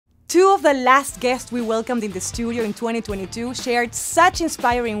Two of the last guests we welcomed in the studio in 2022 shared such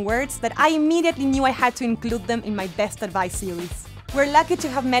inspiring words that I immediately knew I had to include them in my Best Advice series. We're lucky to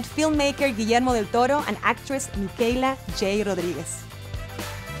have met filmmaker Guillermo del Toro and actress Micaela J. Rodriguez.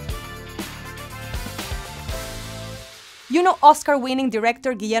 You know Oscar-winning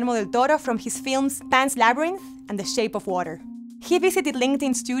director Guillermo del Toro from his films Pan's Labyrinth and The Shape of Water. He visited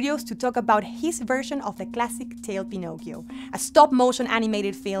LinkedIn Studios to talk about his version of the classic tale Pinocchio, a stop-motion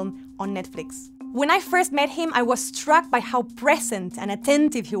animated film on Netflix. When I first met him, I was struck by how present and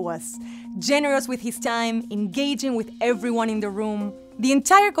attentive he was, generous with his time, engaging with everyone in the room. The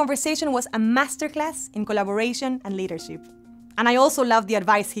entire conversation was a masterclass in collaboration and leadership. And I also love the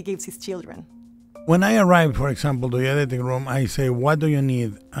advice he gives his children. When I arrive, for example, to the editing room, I say, what do you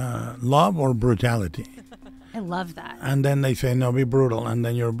need, love or brutality? I love that. And then they say, no, be brutal, and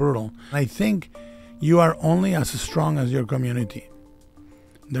then you're brutal. I think you are only as strong as your community.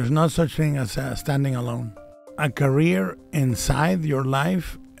 There's no such thing as standing alone. A career inside your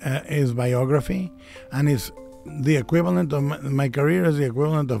life is biography, and is the equivalent of my career is the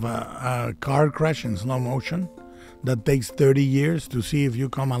equivalent of a car crash in slow motion that takes 30 years to see if you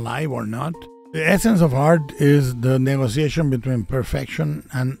come alive or not. The essence of art is the negotiation between perfection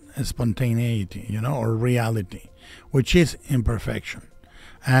and spontaneity, or reality, which is imperfection.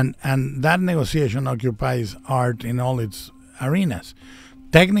 And that negotiation occupies art in all its arenas.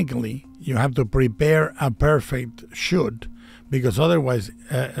 Technically, you have to prepare a perfect shoot, because otherwise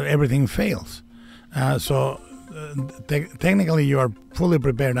everything fails. Technically, you are fully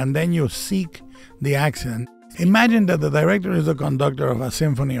prepared, and then you seek the accident. Imagine that the director is the conductor of a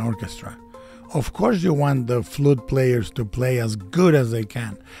symphony orchestra. Of course you want the flute players to play as good as they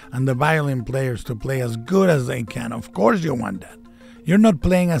can, and the violin players to play as good as they can. Of course you want that. You're not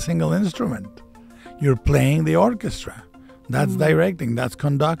playing a single instrument. You're playing the orchestra. That's directing, that's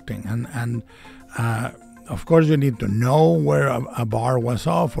conducting. And of course you need to know where a bar was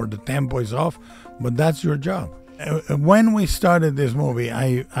off or the tempo is off, but that's your job. When we started this movie,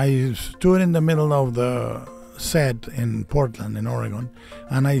 I stood in the middle of the set in Portland, in Oregon,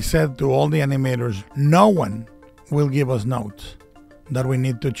 and I said to all the animators, no one will give us notes that we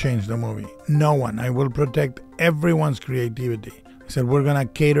need to change the movie. No one. I will protect everyone's creativity. I said, we're going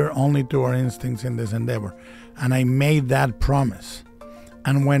to cater only to our instincts in this endeavor. And I made that promise.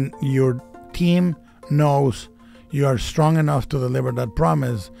 And when your team knows you are strong enough to deliver that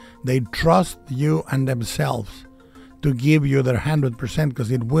promise, they trust you and themselves to give you their 100%, because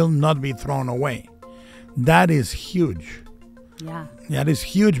it will not be thrown away. That is huge. Yeah. That is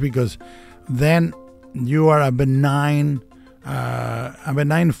huge, because then you are a benign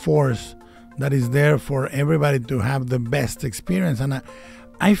force that is there for everybody to have the best experience. And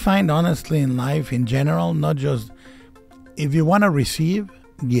I find, honestly, in life in general, not just, if you want to receive,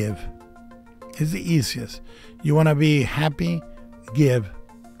 give. It's the easiest. You want to be happy, give.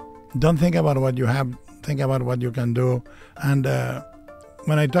 Don't think about what you have, think about what you can do. And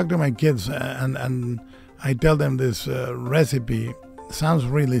when I talk to my kids and I tell them this recipe, sounds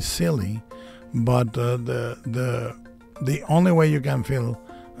really silly, but the only way you can feel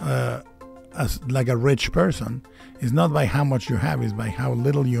as like a rich person is not by how much you have, is by how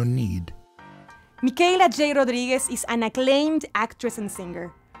little you need. Micaela J. Rodriguez is an acclaimed actress and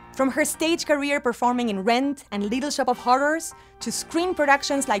singer. From her stage career performing in Rent and Little Shop of Horrors, to screen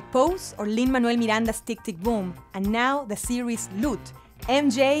productions like Pose or Lin-Manuel Miranda's Tick, Tick, Boom, and now the series Loot,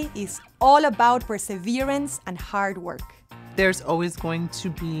 MJ is all about perseverance and hard work. There's always going to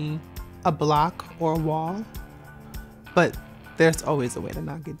be a block or a wall, but there's always a way to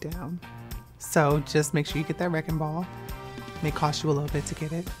knock it down. So just make sure you get that wrecking ball. It may cost you a little bit to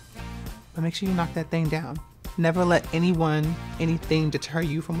get it, but make sure you knock that thing down. Never let anyone, anything deter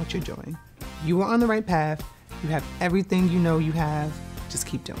you from what you're doing. You are on the right path. You have everything you know you have. Just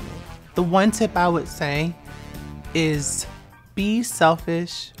keep doing it. The one tip I would say is be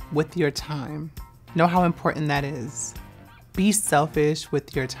selfish with your time. Know how important that is. Be selfish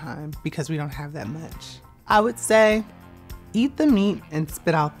with your time, because we don't have that much. I would say eat the meat and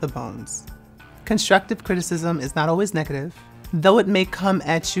spit out the bones. Constructive criticism is not always negative. Though it may come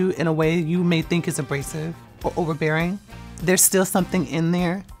at you in a way you may think is abrasive or overbearing, there's still something in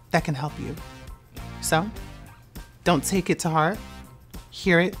there that can help you. So don't take it to heart.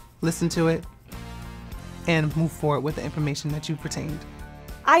 Hear it, listen to it, and move forward with the information that you've retained.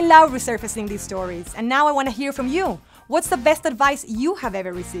 I love resurfacing these stories, and now I want to hear from you. What's the best advice you have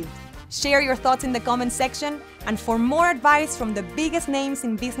ever received? Share your thoughts in the comment section, and for more advice from the biggest names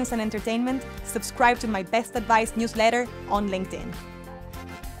in business and entertainment, subscribe to my Best Advice newsletter on LinkedIn.